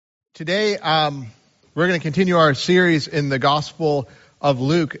Today, we're going to continue our series in the Gospel of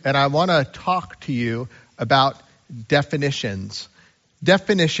Luke, and I want to talk to you about definitions.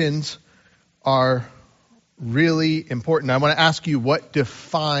 Definitions are really important. I want to ask you what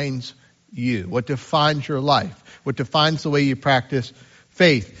defines you, what defines your life, what defines the way you practice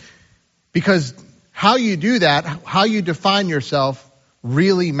faith. Because how you do that, how you define yourself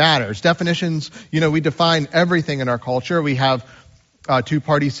really matters. Definitions, we define everything in our culture. We have a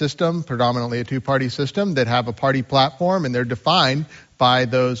two-party system, predominantly a two-party system, that have a party platform, and they're defined by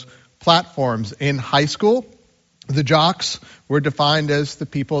those platforms. In high school, the jocks were defined as the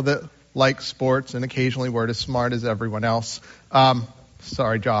people that like sports and occasionally weren't as smart as everyone else.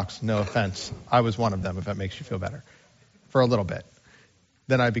 Sorry, jocks, no offense. I was one of them, if that makes you feel better, for a little bit.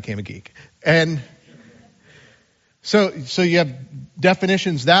 Then I became a geek. And so you have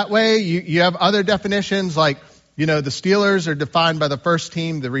definitions that way. You have other definitions like, the Steelers are defined by the first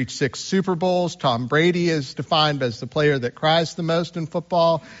team that reached 6 Super Bowls. Tom Brady is defined as the player that cries the most in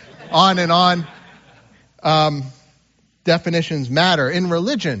football. On and on. Definitions matter. In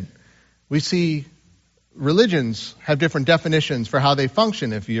religion, we see religions have different definitions for how they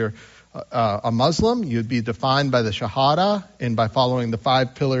function. If you're a Muslim, you'd be defined by the Shahada and by following the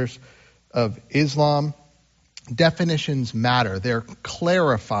 5 pillars of Islam. Definitions matter. They're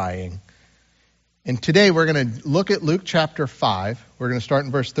clarifying. And today we're going to look at Luke chapter 5. We're going to start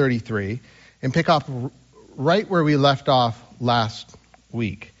in verse 33 and pick up right where we left off last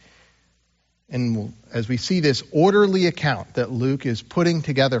week. And as we see this orderly account that Luke is putting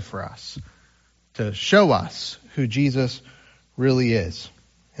together for us to show us who Jesus really is.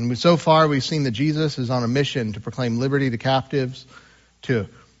 And so far we've seen that Jesus is on a mission to proclaim liberty to captives, to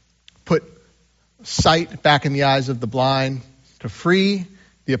put sight back in the eyes of the blind, to free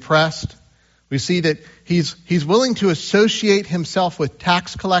the oppressed. We see that he's willing to associate himself with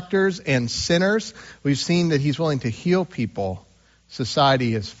tax collectors and sinners. We've seen that he's willing to heal people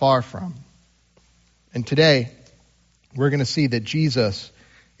society is far from. And today, we're going to see that Jesus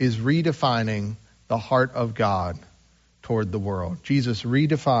is redefining the heart of God toward the world. Jesus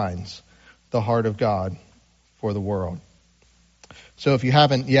redefines the heart of God for the world. So if you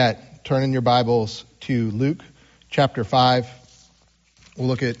haven't yet, turn in your Bibles to Luke chapter 5. We'll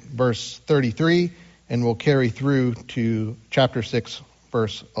look at verse 33, and we'll carry through to chapter 6,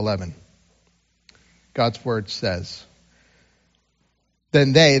 verse 11. God's word says,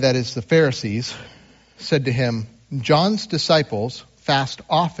 "Then they," that is the Pharisees, "said to him, 'John's disciples fast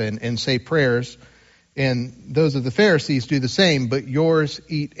often and say prayers, and those of the Pharisees do the same, but yours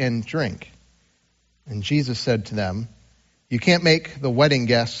eat and drink.' And Jesus said to them, 'You can't make the wedding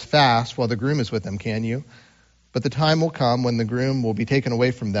guests fast while the groom is with them, can you? But the time will come when the groom will be taken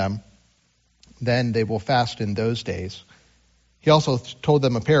away from them. Then they will fast in those days.' He also told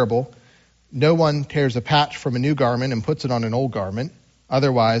them a parable. 'No one tears a patch from a new garment and puts it on an old garment.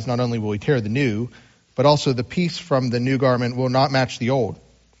 Otherwise, not only will he tear the new, but also the piece from the new garment will not match the old.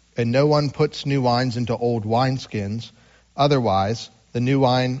 And no one puts new wines into old wineskins. Otherwise, the new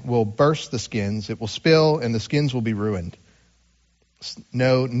wine will burst the skins, it will spill, and the skins will be ruined.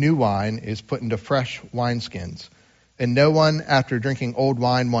 No new wine is put into fresh wineskins. And no one, after drinking old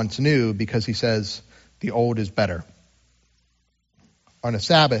wine, wants new, because he says, the old is better.' On a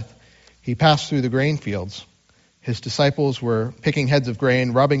Sabbath, he passed through the grain fields. His disciples were picking heads of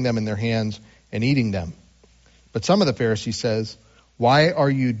grain, rubbing them in their hands, and eating them. But some of the Pharisees says, 'Why are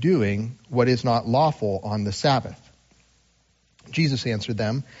you doing what is not lawful on the Sabbath?' Jesus answered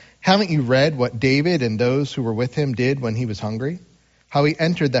them, 'Haven't you read what David and those who were with him did when he was hungry? How he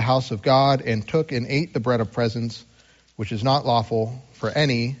entered the house of God and took and ate the bread of presence, which is not lawful for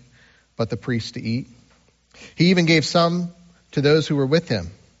any but the priests to eat. He even gave some to those who were with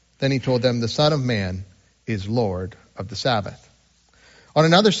him. Then he told them, the Son of Man is Lord of the Sabbath.' On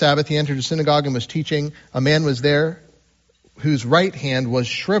another Sabbath, he entered a synagogue and was teaching. A man was there whose right hand was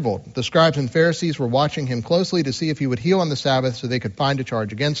shriveled. The scribes and Pharisees were watching him closely to see if he would heal on the Sabbath so they could find a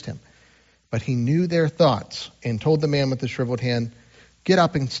charge against him. But he knew their thoughts and told the man with the shriveled hand, 'Get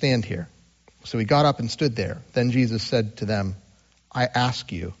up and stand here.' So he got up and stood there. Then Jesus said to them, 'I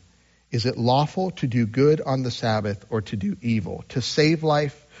ask you, is it lawful to do good on the Sabbath or to do evil, to save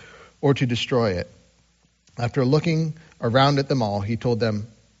life or to destroy it?' After looking around at them all, he told him,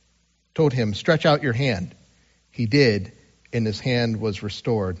 'Stretch out your hand.' He did, and his hand was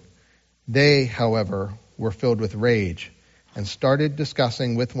restored. They, however, were filled with rage and started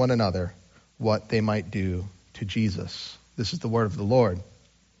discussing with one another what they might do to Jesus." This is the word of the Lord.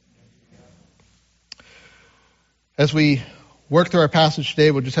 As we work through our passage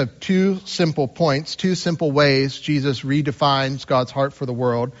today, we'll just have 2 simple points, 2 simple ways Jesus redefines God's heart for the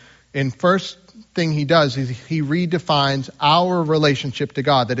world And first thing he does is he redefines our relationship to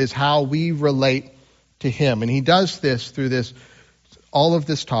God. That is how we relate to him. And he does this through all of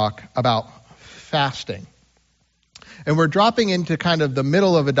this talk about fasting. And we're dropping into kind of the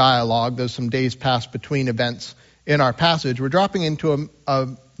middle of a dialogue. There's some days passed between events in our passage. We're dropping into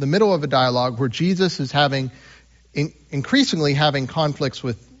the middle of a dialogue where Jesus is increasingly having conflicts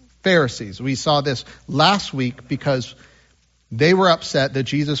with Pharisees. We saw this last week because they were upset that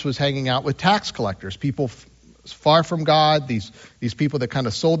Jesus was hanging out with tax collectors, people far from God, these people that kind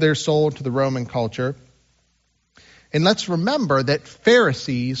of sold their soul to the Roman culture. And let's remember that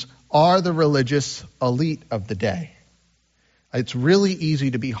Pharisees are the religious elite of the day. It's really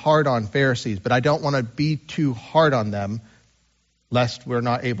easy to be hard on Pharisees, but I don't want to be too hard on them lest we're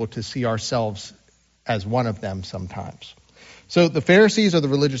not able to see ourselves as one of them sometimes. So the Pharisees are the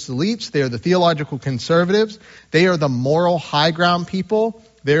religious elites. They are the theological conservatives. They are the moral high ground people.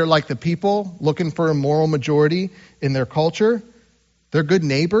 They're like the people looking for a moral majority in their culture. They're good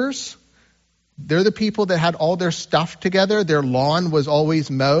neighbors. They're the people that had all their stuff together. Their lawn was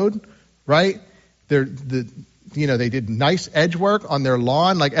always mowed, right? They did nice edge work on their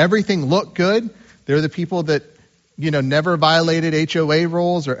lawn. Like everything looked good. They're the people that, never violated HOA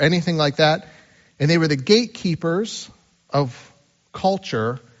rules or anything like that. And they were the gatekeepers of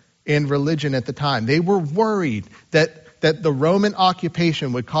culture and religion at the time. They were worried that the Roman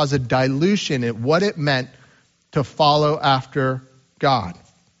occupation would cause a dilution in what it meant to follow after God.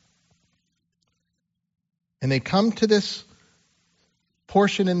 And they come to this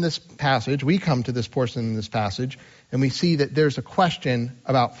portion in this passage, we come to this portion in this passage, and we see that there's a question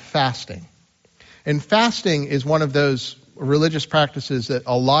about fasting. And fasting is one of those religious practices that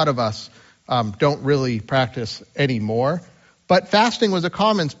a lot of us don't really practice anymore. But fasting was a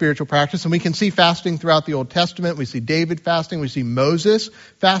common spiritual practice, and we can see fasting throughout the Old Testament. We see David fasting. We see Moses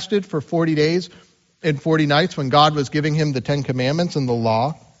fasted for 40 days and 40 nights when God was giving him the 10 Commandments and the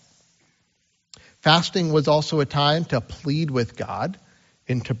law. Fasting was also a time to plead with God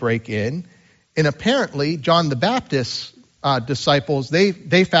and to break in. And apparently, John the Baptist's disciples,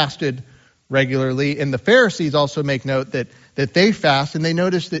 they fasted regularly. And the Pharisees also make note that they fast, and they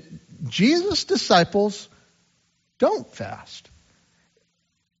notice that Jesus' disciples don't fast.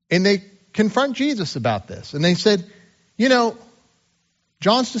 And they confront Jesus about this. And they said,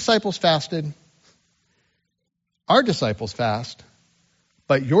 John's disciples fasted. Our disciples fast.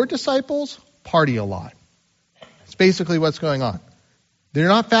 But your disciples party a lot. It's basically what's going on. They're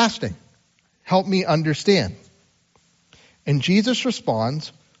not fasting. Help me understand. And Jesus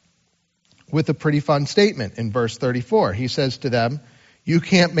responds with a pretty fun statement in verse 34. He says to them, "You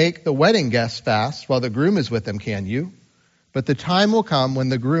can't make the wedding guests fast while the groom is with them, can you? But the time will come when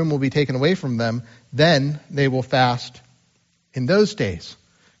the groom will be taken away from them. Then they will fast in those days."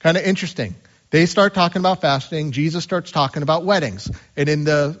 Kind of interesting. They start talking about fasting. Jesus starts talking about weddings. And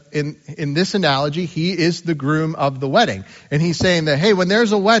in this analogy, he is the groom of the wedding. And he's saying that, hey, when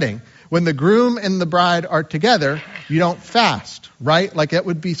there's a wedding, when the groom and the bride are together, you don't fast, right? Like that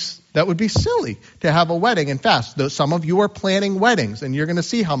would be silly to have a wedding and fast. Though some of you are planning weddings, and you're going to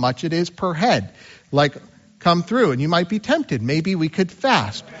see how much it is per head. Like, come through, and you might be tempted. Maybe we could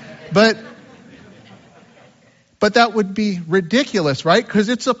fast. But that would be ridiculous, right? Because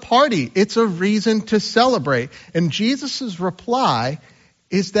it's a party. It's a reason to celebrate. And Jesus' reply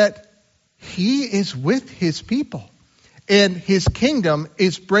is that he is with his people. And his kingdom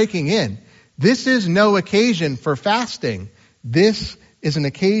is breaking in. This is no occasion for fasting. This is an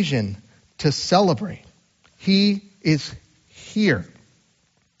occasion to celebrate. He is here.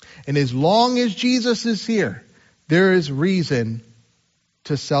 And as long as Jesus is here, there is reason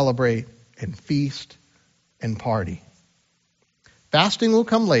to celebrate and feast and party. Fasting will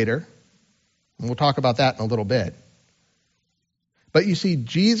come later, and we'll talk about that in a little bit. But you see,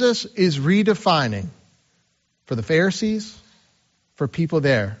 Jesus is redefining for the Pharisees, for people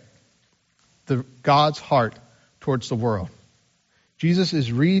there, God's heart towards the world. Jesus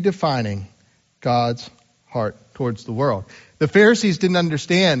is redefining God's heart towards the world. The Pharisees didn't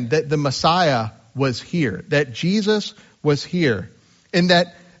understand that the Messiah was here, that Jesus was here, and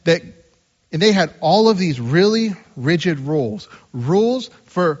that they had all of these really rigid rules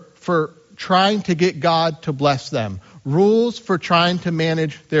for trying to get God to bless them, rules for trying to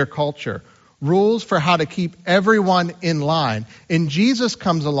manage their culture, rules for how to keep everyone in line. And Jesus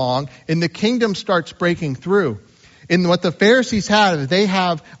comes along, and the kingdom starts breaking through. And what the Pharisees have, they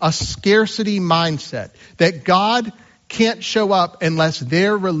have a scarcity mindset, that God can't show up unless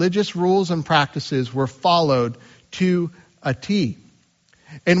their religious rules and practices were followed to a T.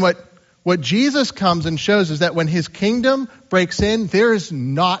 And what what Jesus comes and shows is that when his kingdom breaks in, there is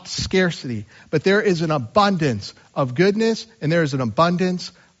not scarcity, but there is an abundance of goodness and there is an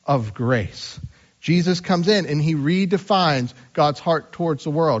abundance of grace. Jesus comes in and he redefines God's heart towards the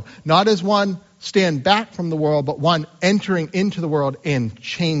world, not as one stand back from the world, but one entering into the world and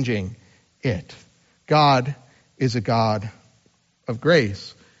changing it. God is a God of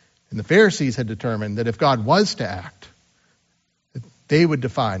grace. And the Pharisees had determined that if God was to act, that they would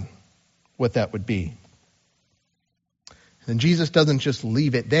define what that would be. And Jesus doesn't just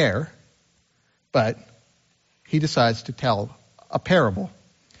leave it there, but he decides to tell a parable.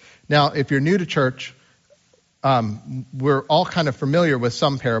 Now, if you're new to church, we're all kind of familiar with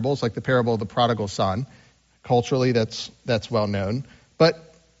some parables, like the parable of the prodigal son. Culturally, that's well known.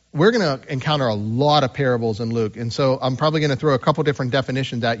 But we're going to encounter a lot of parables in Luke. And so I'm probably going to throw a couple different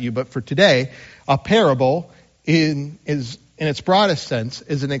definitions at you. But for today, a parable in its broadest sense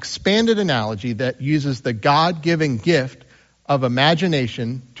is an expanded analogy that uses the God-given gift of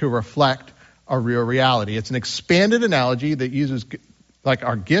imagination to reflect a real reality. It's an expanded analogy that uses like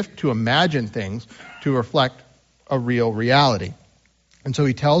our gift to imagine things to reflect a real reality. And so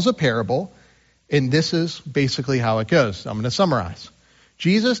he tells a parable, and this is basically how it goes. I'm going to summarize.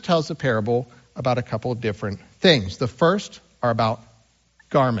 Jesus tells a parable about a couple of different things. The first are about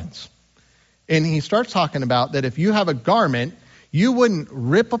garments. And he starts talking about that if you have a garment, you wouldn't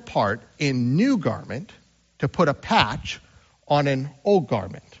rip apart a new garment to put a patch on an old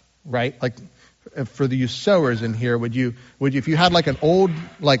garment, right? Like for the you sewers in here, would you if you had like an old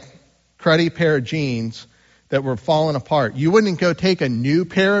like cruddy pair of jeans that were falling apart, you wouldn't go take a new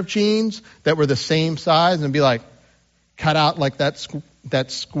pair of jeans that were the same size and be like, cut out like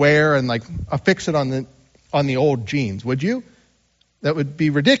that square and like affix it on the old jeans, would you? That would be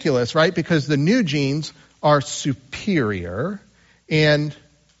ridiculous, right? Because the new jeans are superior, and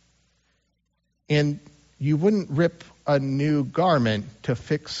you wouldn't rip a new garment to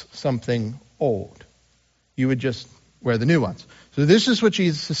fix something old. You would just wear the new ones. So this is what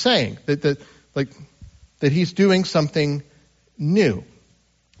Jesus is saying, that he's doing something new.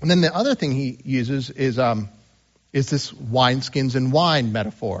 And then the other thing he uses is this wineskins and wine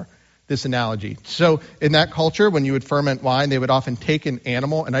metaphor, this analogy. So in that culture, when you would ferment wine, they would often take an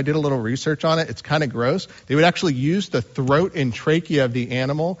animal, and I did a little research on it. It's kind of gross. They would actually use the throat and trachea of the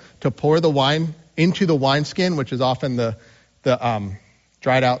animal to pour the wine into the wineskin, which is often the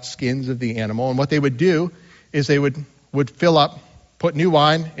dried out skins of the animal. And what they would do is they would fill up, put new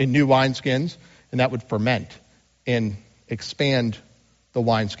wine in new wineskins, and that would ferment and expand the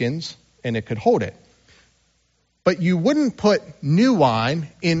wineskins, and it could hold it. But you wouldn't put new wine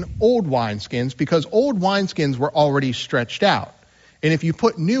in old wineskins because old wineskins were already stretched out. And if you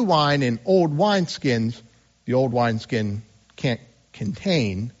put new wine in old wineskins, the old wineskin can't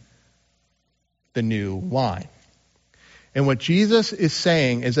contain the new wine. And what Jesus is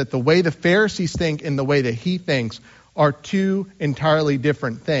saying is that the way the Pharisees think and the way that he thinks are two entirely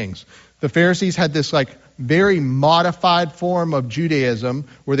different things. The Pharisees had this like very modified form of Judaism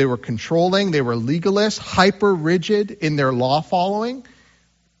where they were controlling, they were legalists, hyper rigid in their law following.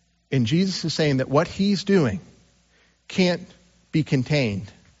 And Jesus is saying that what he's doing can't be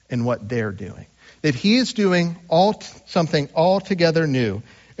contained in what they're doing. That he is doing something altogether new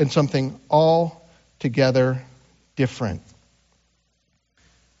and something altogether different.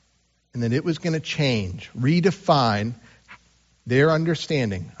 And that it was going to change, redefine their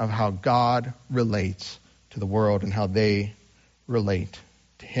understanding of how God relates to the world and how they relate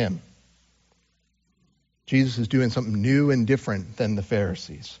to him. Jesus is doing something new and different than the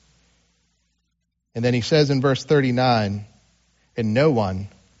Pharisees. And then he says in verse 39, and no one,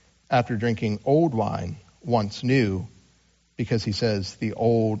 after drinking old wine, wants new, because he says the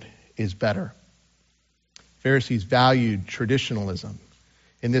old is better. Pharisees valued traditionalism.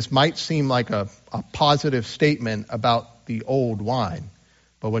 And this might seem like a positive statement about the old wine.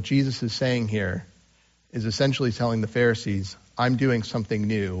 But what Jesus is saying here is essentially telling the Pharisees, I'm doing something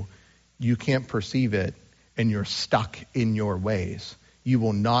new. You can't perceive it, and you're stuck in your ways. You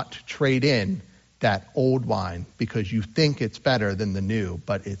will not trade in that old wine because you think it's better than the new,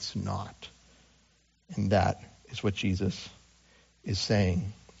 but it's not. And that is what Jesus is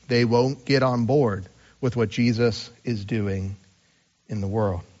saying. They won't get on board with what Jesus is doing in the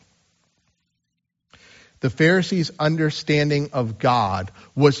world. The Pharisees' understanding of God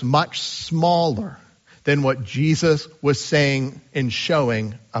was much smaller than what Jesus was saying and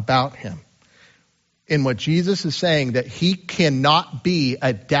showing about him. And what Jesus is saying, that he cannot be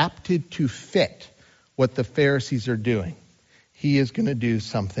adapted to fit what the Pharisees are doing. He is going to do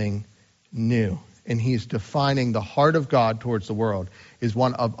something new. and he's defining the heart of God towards the world, is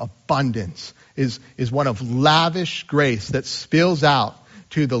one of abundance, is one of lavish grace that spills out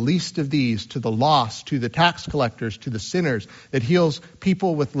to the least of these, to the lost, to the tax collectors, to the sinners, that heals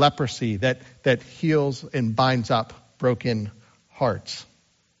people with leprosy, that heals and binds up broken hearts.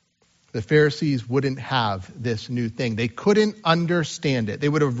 The Pharisees wouldn't have this new thing. They couldn't understand it. They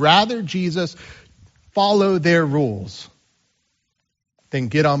would have rather Jesus follow their rules than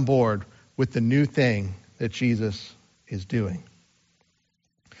get on board with the new thing that Jesus is doing.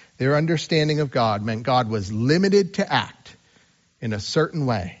 Their understanding of God meant God was limited to act in a certain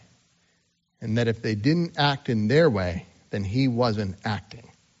way, and that if they didn't act in their way, then he wasn't acting.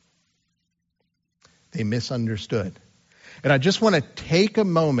 They misunderstood. And I just want to take a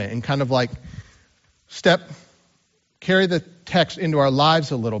moment and kind of like carry the text into our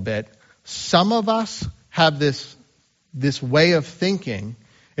lives a little bit. Some of us have this way of thinking,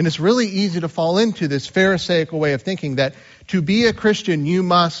 and it's really easy to fall into this Pharisaical way of thinking that to be a Christian, you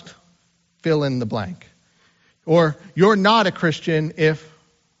must fill in the blank. Or you're not a Christian if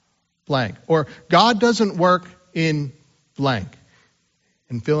blank. Or God doesn't work in blank.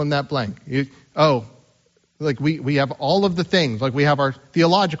 And fill in that blank. Like we have all of the things, like we have our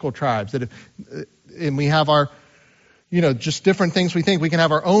theological tribes, and we have our, just different things we think. We can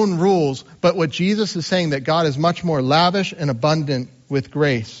have our own rules, but what Jesus is saying, that God is much more lavish and abundant with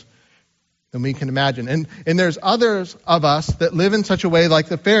grace than we can imagine. And there's others of us that live in such a way, like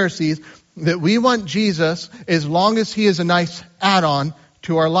the Pharisees, that we want Jesus as long as he is a nice add-on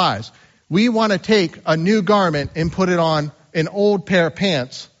to our lives. We want to take a new garment and put it on an old pair of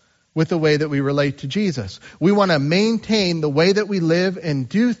pants with the way that we relate to Jesus. We want to maintain the way that we live and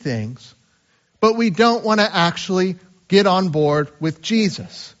do things, but we don't want to actually get on board with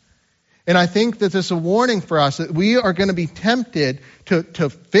Jesus. And I think that this is a warning for us that we are going to be tempted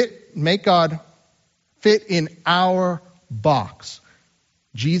to make God fit in our box.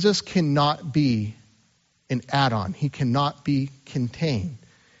 Jesus cannot be an add-on. He cannot be contained.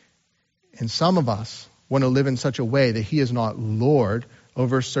 And some of us want to live in such a way that he is not Lord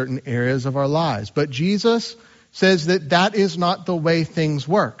over certain areas of our lives. But Jesus says that is not the way things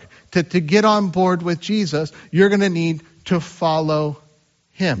work. To get on board with Jesus, you're going to need to follow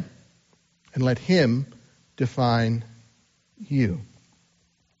him and let him define you.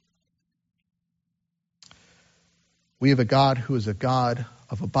 We have a God who is a God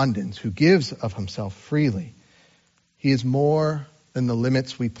of abundance, who gives of himself freely. He is more than the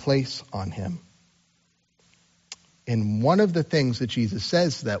limits we place on him. And one of the things that Jesus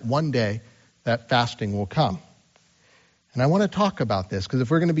says that one day that fasting will come. And I want to talk about this because if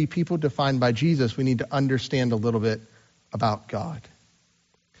we're going to be people defined by Jesus, we need to understand a little bit about God.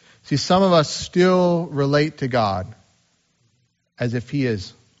 See, some of us still relate to God as if he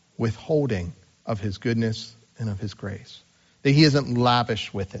is withholding of his goodness and of his grace, that he isn't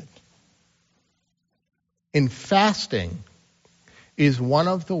lavish with it. In fasting is one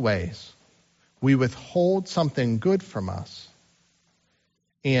of the ways we withhold something good from us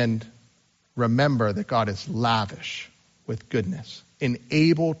and remember that God is lavish with goodness and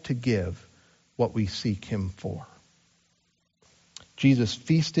able to give what we seek him for. Jesus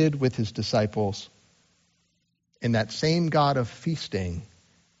feasted with his disciples, and that same God of feasting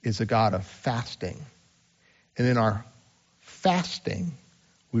is a God of fasting. And in our fasting,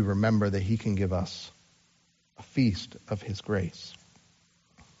 we remember that he can give us a feast of his grace.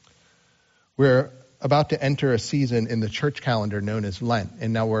 We're about to enter a season in the church calendar known as Lent.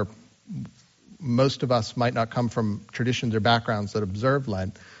 And now most of us might not come from traditions or backgrounds that observe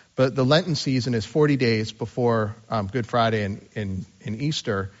Lent, but the Lenten season is 40 days before Good Friday and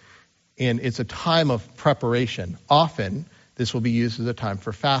Easter, and it's a time of preparation. Often, this will be used as a time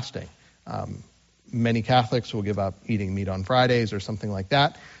for fasting. Many Catholics will give up eating meat on Fridays or something like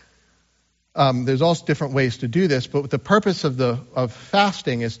that. There's also different ways to do this, but the purpose of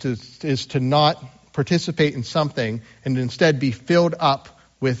fasting is to not participate in something and instead be filled up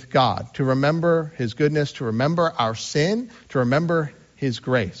with God, to remember his goodness, to remember our sin, to remember his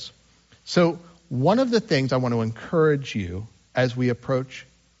grace. So one of the things I want to encourage you as we approach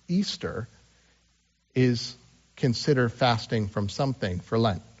Easter is consider fasting from something for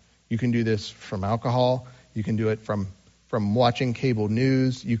Lent. You can do this from alcohol. You can do it from watching cable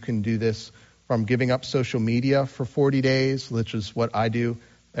news. You can do this from giving up social media for 40 days, which is what I do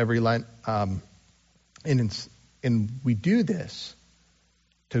every Lent. And we do this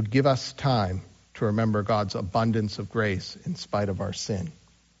to give us time to remember God's abundance of grace in spite of our sin.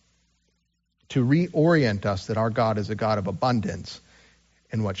 To reorient us that our God is a God of abundance.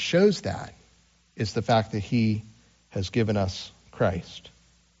 And what shows that is the fact that he has given us Christ.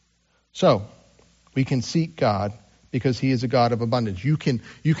 So, We can seek God because he is a God of abundance. You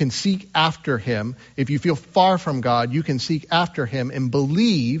can seek after him. If you feel far from God, you can seek after him and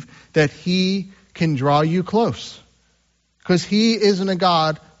believe that he can draw you close. Because he isn't a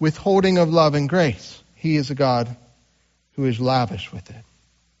God withholding of love and grace. He is a God who is lavish with it.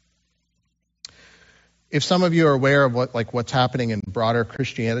 If some of you are aware of what's happening in broader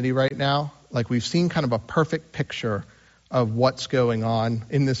Christianity right now, we've seen kind of a perfect picture of what's going on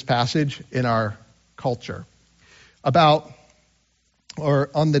in this passage in our culture. On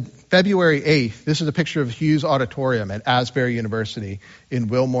the February 8th, this is a picture of Hughes Auditorium at Asbury University in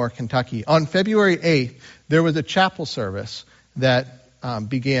Wilmore, Kentucky. On February 8th, there was a chapel service that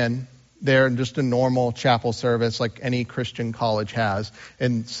began there, just a normal chapel service like any Christian college has.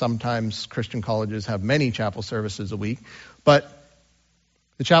 And sometimes Christian colleges have many chapel services a week. But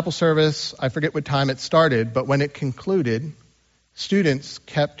the chapel service, I forget what time it started, but when it concluded, students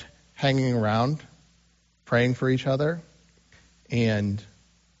kept hanging around, praying for each other, and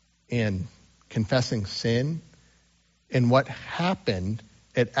confessing sin. And what happened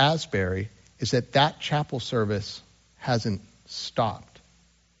at Asbury is that chapel service hasn't stopped.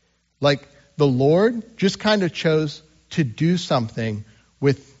 The Lord just kind of chose to do something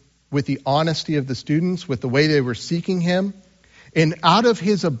with the honesty of the students, with the way they were seeking him. And out of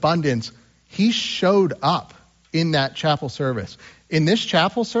his abundance, he showed up in that chapel service. And this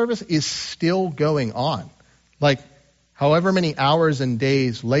chapel service is still going on. However many hours and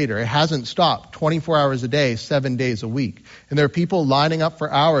days later, it hasn't stopped. 24 hours a day, 7 days a week. And there are people lining up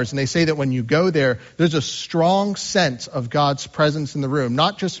for hours. And they say that when you go there, there's a strong sense of God's presence in the room.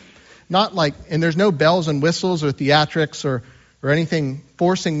 And there's no bells and whistles or theatrics or anything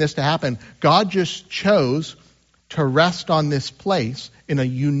forcing this to happen. God just chose to rest on this place in a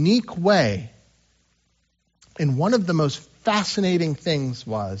unique way. And one of the most fascinating things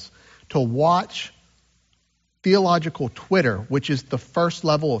was to watch theological Twitter, which is the first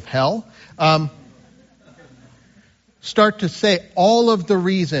level of hell, start to say all of the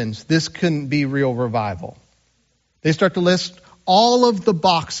reasons this couldn't be real revival. They start to list all of the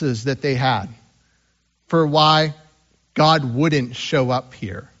boxes that they had for why God wouldn't show up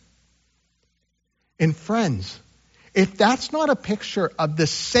here. And friends, if that's not a picture of the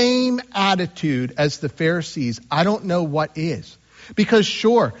same attitude as the Pharisees, I don't know what is. Because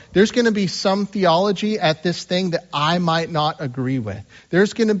sure, there's going to be some theology at this thing that I might not agree with.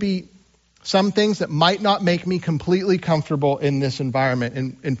 There's going to be some things that might not make me completely comfortable in this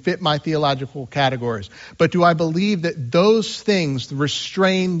environment and fit my theological categories. But do I believe that those things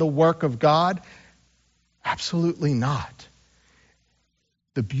restrain the work of God? Absolutely not.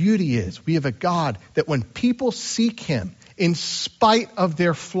 The beauty is we have a God that when people seek him, in spite of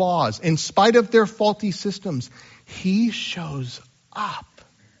their flaws, in spite of their faulty systems, he shows up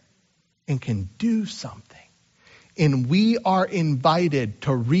and can do something. And we are invited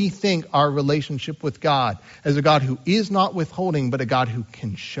to rethink our relationship with God as a God who is not withholding, but a God who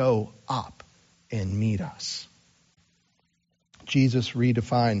can show up and meet us. Jesus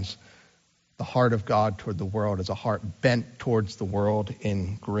redefines the heart of God toward the world as a heart bent towards the world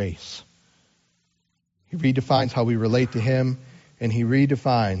in grace. He redefines how we relate to him, and he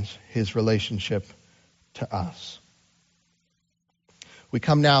redefines his relationship to us. We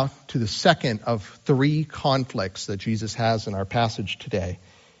come now to the second of three conflicts that Jesus has in our passage today.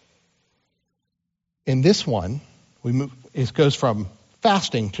 In this one, it goes from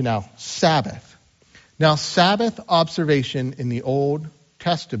fasting to now Sabbath. Now, Sabbath observation in the Old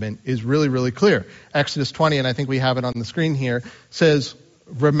Testament is really, really clear. Exodus 20, and I think we have it on the screen here, says,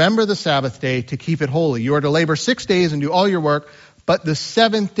 "Remember the Sabbath day to keep it holy. You are to labor 6 days and do all your work, but the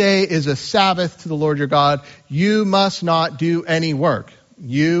seventh day is a Sabbath to the Lord your God. You must not do any work.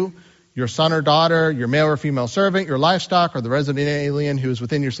 You, your son or daughter, your male or female servant, your livestock, or the resident alien who is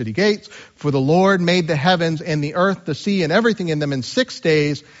within your city gates. For the Lord made the heavens and the earth, the sea, and everything in them in 6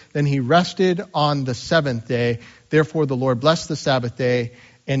 days. Then he rested on the seventh day. Therefore the Lord blessed the Sabbath day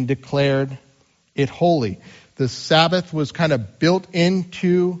and declared it holy." The Sabbath was kind of built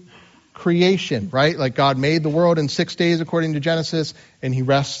into creation, right? Like God made the world in 6 days according to Genesis, and he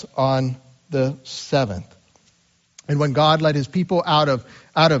rests on the seventh. And when God led his people out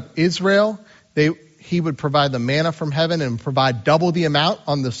of Israel, he would provide the manna from heaven and provide double the amount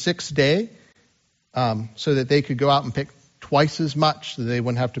on the sixth day so that they could go out and pick twice as much so they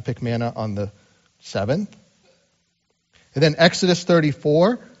wouldn't have to pick manna on the seventh. And then Exodus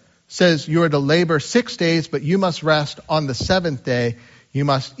 34 says you are to labor 6 days, but you must rest on the seventh day. You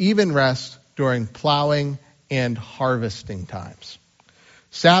must even rest during plowing and harvesting times.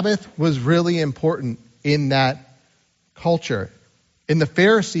 Sabbath was really important in that culture. And the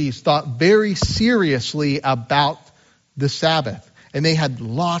Pharisees thought very seriously about the Sabbath. And they had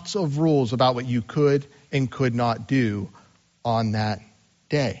lots of rules about what you could and could not do on that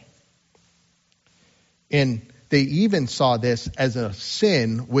day. And they even saw this as a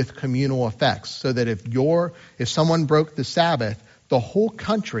sin with communal effects, so that if someone broke the Sabbath, the whole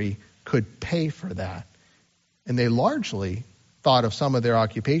country could pay for that. And they largely thought of some of their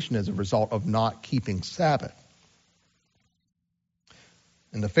occupation as a result of not keeping Sabbath.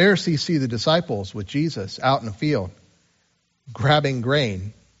 And the Pharisees see the disciples with Jesus out in the field, grabbing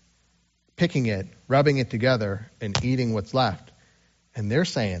grain, picking it, rubbing it together, and eating what's left. And they're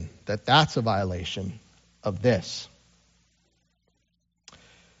saying that that's a violation of this.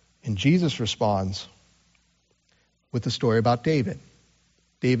 And Jesus responds with the story about David.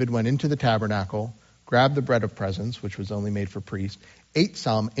 David went into the tabernacle, grabbed the bread of presence, which was only made for priests, ate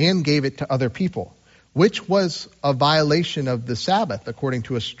some, and gave it to other people, which was a violation of the Sabbath according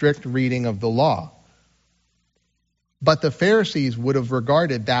to a strict reading of the law. But the Pharisees would have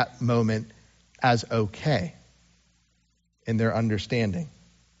regarded that moment as okay in their understanding,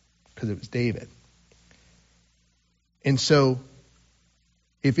 because it was David. And so,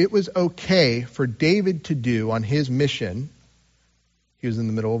 if it was okay for David to do on his mission, he was in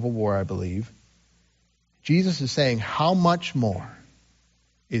the middle of a war, I believe, Jesus is saying, how much more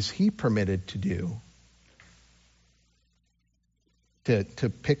is he permitted to do to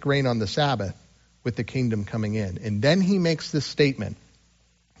pick grain on the Sabbath with the kingdom coming in? And then he makes this statement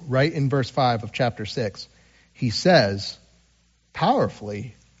right in verse 5 of chapter 6. He says,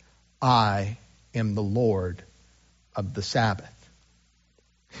 powerfully, I am the Lord of the Sabbath.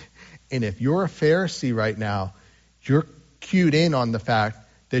 And if you're a Pharisee right now, you're cued in on the fact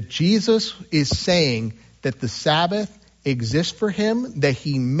that Jesus is saying that the Sabbath exists for him, that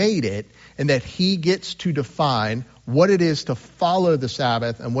he made it, and that he gets to define what it is to follow the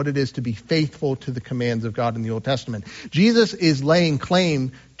Sabbath and what it is to be faithful to the commands of God in the Old Testament. Jesus is laying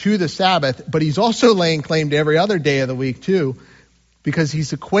claim to the Sabbath, but he's also laying claim to every other day of the week too, because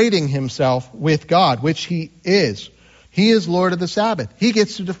he's equating himself with God, which he is. He is Lord of the Sabbath. He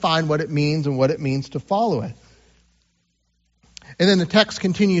gets to define what it means and what it means to follow it. And then the text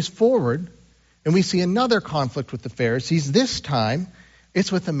continues forward, and we see another conflict with the Pharisees. This time,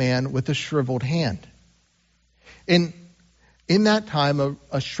 it's with a man with a shriveled hand. In that time,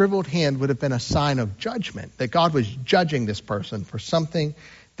 a shriveled hand would have been a sign of judgment, that God was judging this person for something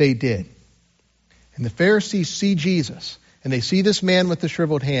they did. And the Pharisees see Jesus, and they see this man with the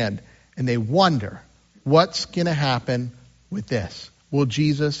shriveled hand, and they wonder, what's going to happen with this? Will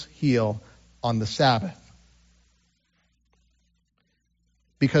Jesus heal on the Sabbath?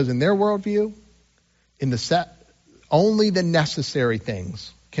 Because in their worldview, only the necessary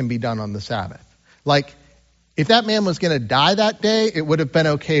things can be done on the Sabbath. Like, if that man was going to die that day, it would have been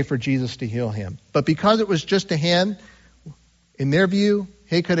okay for Jesus to heal him. But because it was just a hand, in their view,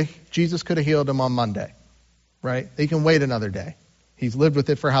 Jesus could have healed him on Monday, right? He can wait another day. He's lived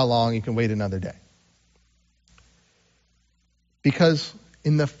with it for how long? He can wait another day. Because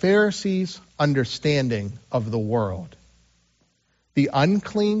in the Pharisees' understanding of the world, the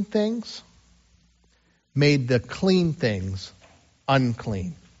unclean things made the clean things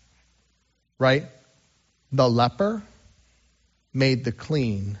unclean, right? The leper made the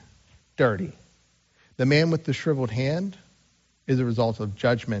clean dirty. The man with the shriveled hand is a result of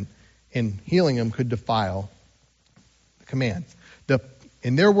judgment, and healing him could defile the command.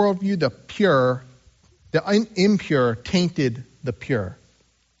 In their worldview, the impure tainted the pure.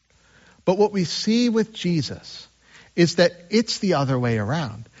 But what we see with Jesus is that it's the other way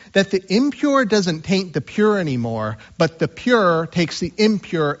around. That the impure doesn't taint the pure anymore, but the pure takes the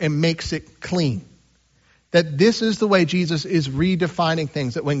impure and makes it clean. That this is the way Jesus is redefining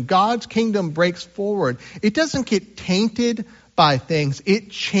things. That when God's kingdom breaks forward, it doesn't get tainted by things,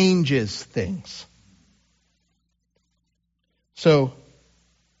 it changes things. So,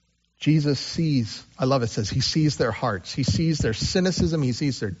 Jesus sees, I love it says, he sees their hearts. He sees their cynicism, he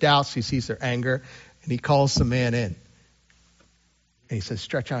sees their doubts, he sees their anger, and he calls the man in. And he says,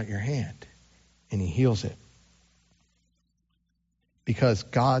 stretch out your hand. And he heals it. Because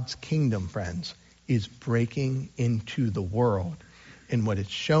God's kingdom, friends, is breaking into the world. And what it's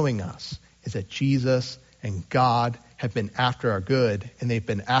showing us is that Jesus and God have been after our good, and they've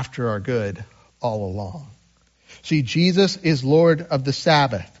been after our good all along. See, Jesus is Lord of the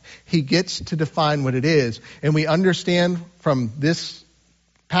Sabbath. He gets to define what it is. And we understand from this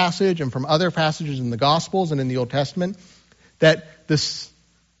passage and from other passages in the Gospels and in the Old Testament that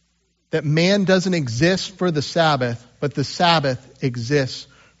man doesn't exist for the Sabbath, but the Sabbath exists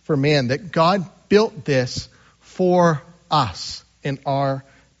for man. That God built this for us in our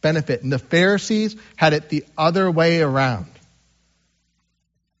benefit. And the Pharisees had it the other way around.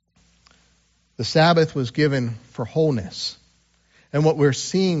 The Sabbath was given for wholeness. And what we're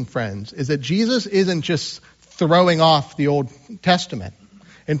seeing, friends, is that Jesus isn't just throwing off the Old Testament.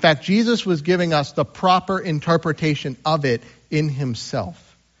 In fact, Jesus was giving us the proper interpretation of it in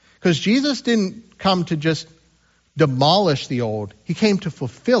himself. Because Jesus didn't come to just demolish the old. He came to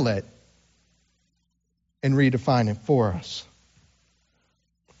fulfill it and redefine it for us.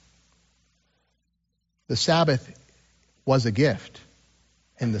 The Sabbath was a gift,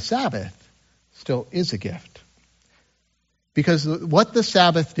 and the Sabbath still is a gift. Because what the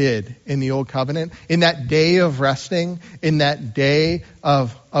Sabbath did in the Old Covenant, in that day of resting, in that day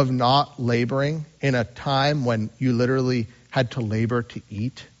of not laboring, in a time when you literally had to labor to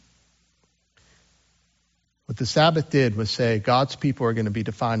eat, what the Sabbath did was say God's people are going to be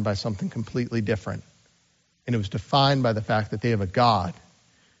defined by something completely different. And it was defined by the fact that they have a God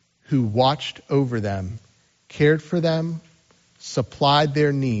who watched over them, cared for them, supplied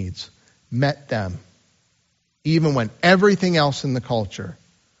their needs, met them, even when everything else in the culture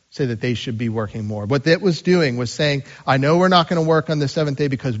said that they should be working more. What that was doing was saying, I know we're not going to work on the seventh day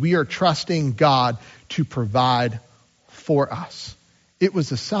because we are trusting God to provide for us. It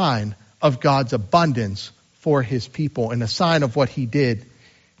was a sign of God's abundance for his people and a sign of what he did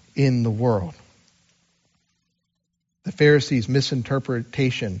in the world. The Pharisees'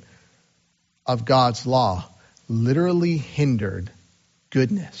 misinterpretation of God's law literally hindered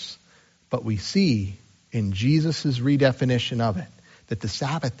goodness. But we see in Jesus' redefinition of it that the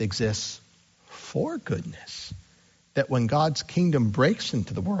Sabbath exists for goodness. That when God's kingdom breaks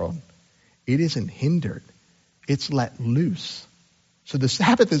into the world, it isn't hindered. It's let loose. So the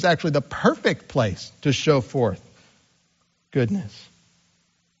Sabbath is actually the perfect place to show forth goodness.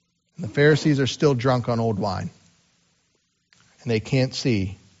 And the Pharisees are still drunk on old wine. And they can't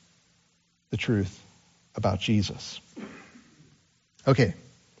see the truth about Jesus. Okay,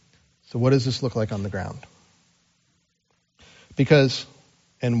 so what does this look like on the ground? Because,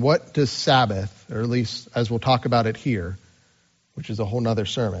 and what does Sabbath, or at least as we'll talk about it here, which is a whole nother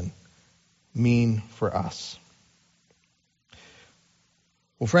sermon, mean for us?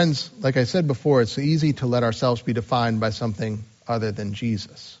 Well, friends, like I said before, it's easy to let ourselves be defined by something other than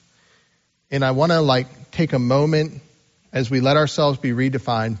Jesus. And I want to take a moment as we let ourselves be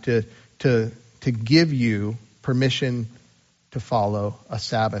redefined to give you permission to follow a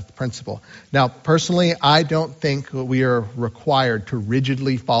Sabbath principle. Now, personally, I don't think we are required to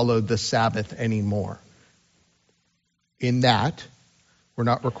rigidly follow the Sabbath anymore. In that, we're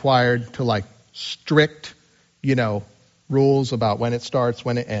not required to strict, rules about when it starts,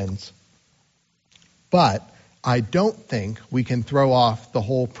 when it ends. But I don't think we can throw off the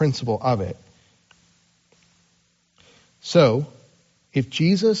whole principle of it. So, if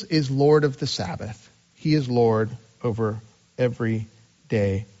Jesus is Lord of the Sabbath, he is Lord over every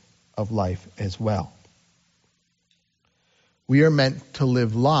day of life as well. We are meant to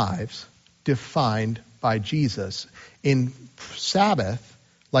live lives defined by Jesus. In Sabbath,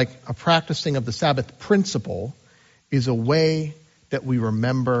 like a practicing of the Sabbath principle, is a way that we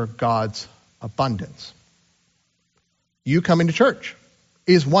remember God's abundance. You coming to church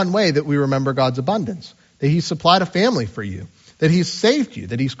is one way that we remember God's abundance. That he supplied a family for you. That he's saved you.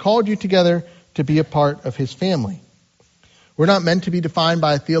 That he's called you together to be a part of his family. We're not meant to be defined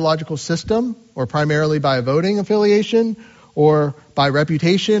by a theological system or primarily by a voting affiliation or by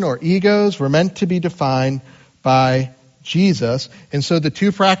reputation or egos. We're meant to be defined by Jesus. And so the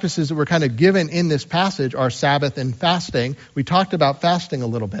two practices that we're kind of given in this passage are Sabbath and fasting. We talked about fasting a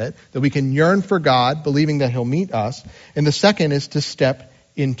little bit, that we can yearn for God, believing that he'll meet us. And the second is to step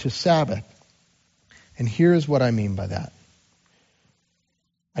into Sabbath. And here's what I mean by that.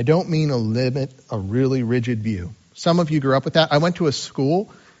 I don't mean a really rigid view. Some of you grew up with that. I went to a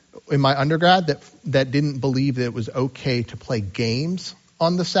school in my undergrad that didn't believe that it was okay to play games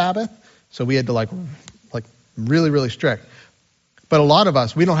on the Sabbath. So we had to really, really strict. But a lot of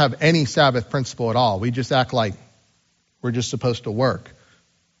us, we don't have any Sabbath principle at all. We just act like we're just supposed to work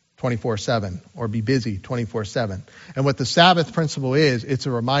 24/7 or be busy 24/7. And what the Sabbath principle is, it's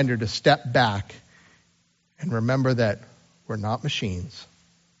a reminder to step back and remember that we're not machines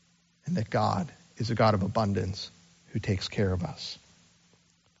and that God is a God of abundance who takes care of us.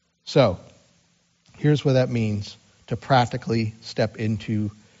 So, here's what that means to practically step into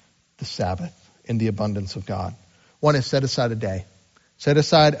the Sabbath in the abundance of God. One is set aside a day. Set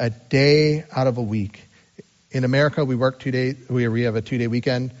aside a day out of a week. In America, we work 2 days. We have a 2-day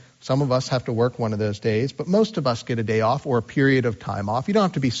weekend. Some of us have to work one of those days, but most of us get a day off or a period of time off. You don't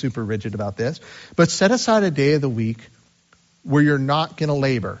have to be super rigid about this, but set aside a day of the week where you're not going to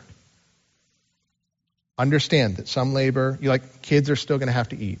labor. Understand that some labor, kids are still going to have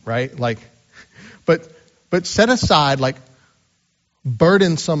to eat, right? But set aside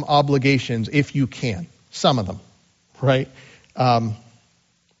burdensome obligations if you can. Some of them, right? And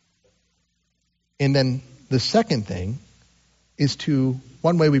then the second thing is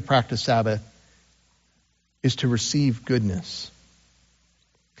one way we practice Sabbath is to receive goodness.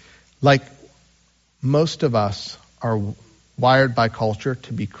 Like most of us are wired by culture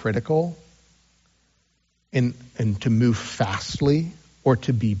to be critical and to move fastly or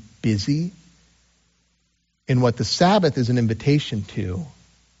to be busy. And what the Sabbath is an invitation to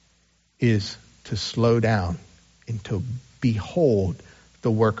is to slow down and to behold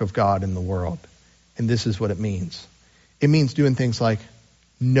the work of God in the world. And this is what it means. It means doing things like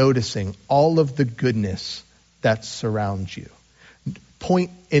noticing all of the goodness that surrounds you.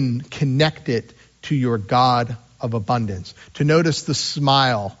 Point and connect it to your God of abundance. To notice the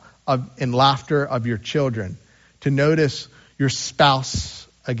smile and laughter of your children. To notice your spouse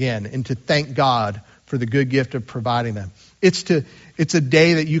again. And to thank God for the good gift of providing them. It's a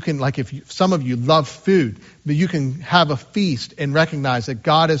day that you can, some of you love food, but you can have a feast and recognize that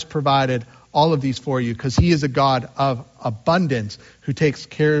God has provided all of these for you because He is a God of abundance who takes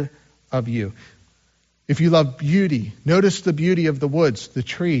care of you. If you love beauty, notice the beauty of the woods, the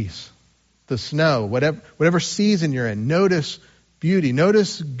trees, the snow, whatever season you're in. Notice beauty.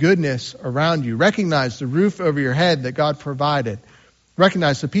 Notice goodness around you. Recognize the roof over your head that God provided.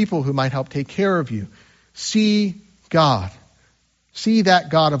 Recognize the people who might help take care of you. See God. See that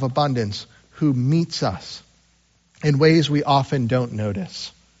God of abundance who meets us in ways we often don't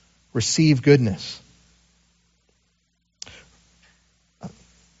notice. Receive goodness.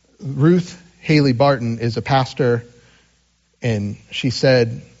 Ruth Haley Barton is a pastor, and she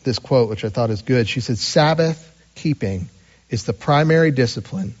said this quote, which I thought is good. She said, Sabbath keeping is the primary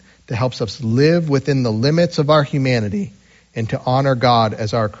discipline that helps us live within the limits of our humanity and to honor God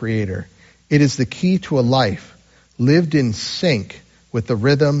as our Creator. It is the key to a life lived in sync with the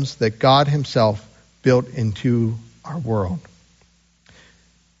rhythms that God Himself built into our world.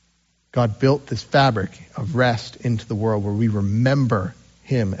 God built this fabric of rest into the world where we remember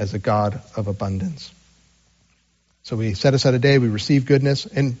Him as a God of abundance. So we set aside a day, we receive goodness,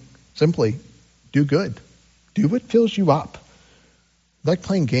 and simply do good. Do what fills you up. Like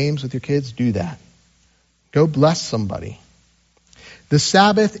playing games with your kids, do that. Go bless somebody. The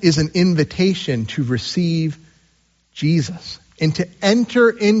Sabbath is an invitation to receive Jesus and to enter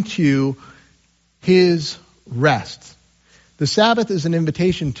into His rest. The Sabbath is an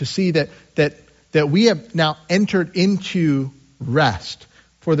invitation to see that we have now entered into rest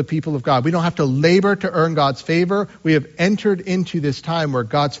for the people of God. We don't have to labor to earn God's favor. We have entered into this time where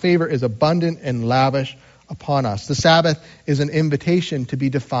God's favor is abundant and lavish upon us. The Sabbath is an invitation to be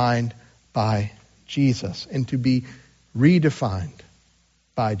defined by Jesus and to be redefined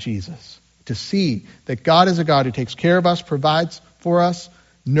by Jesus. To see that God is a God who takes care of us, provides for us,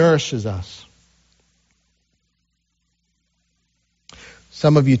 nourishes us.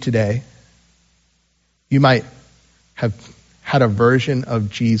 Some of you today, you might have had a version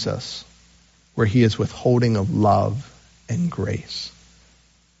of Jesus where He is withholding of love and grace.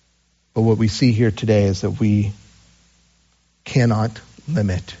 But what we see here today is that we cannot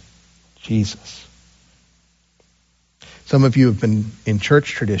limit Jesus. Some of you have been in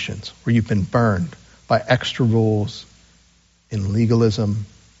church traditions where you've been burned by extra rules and legalism.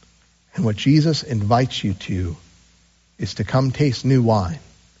 And what Jesus invites you to is to come taste new wine.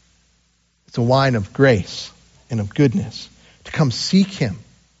 It's a wine of grace and of goodness. To come seek Him.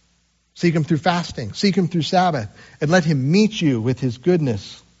 Seek Him through fasting. Seek Him through Sabbath. And let Him meet you with His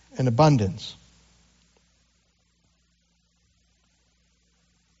goodness and abundance.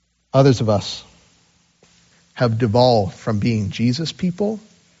 Others of us have devolved from being Jesus people,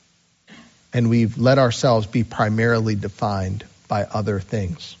 and we've let ourselves be primarily defined by other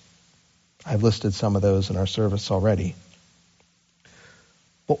things. I've listed some of those in our service already.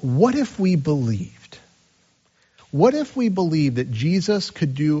 But what if we believed? What if we believed that Jesus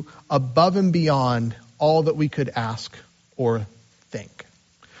could do above and beyond all that we could ask or think?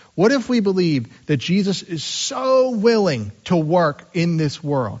 What if we believed that Jesus is so willing to work in this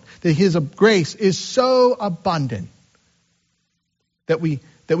world, that His grace is so abundant, that we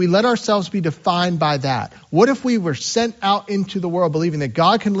let ourselves be defined by that? What if we were sent out into the world believing that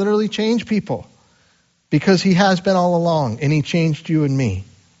God can literally change people because He has been all along and He changed you and me?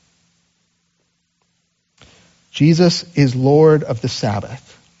 Jesus is Lord of the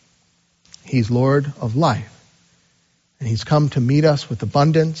Sabbath. He's Lord of life. And He's come to meet us with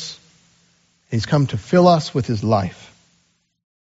abundance. He's come to fill us with His life.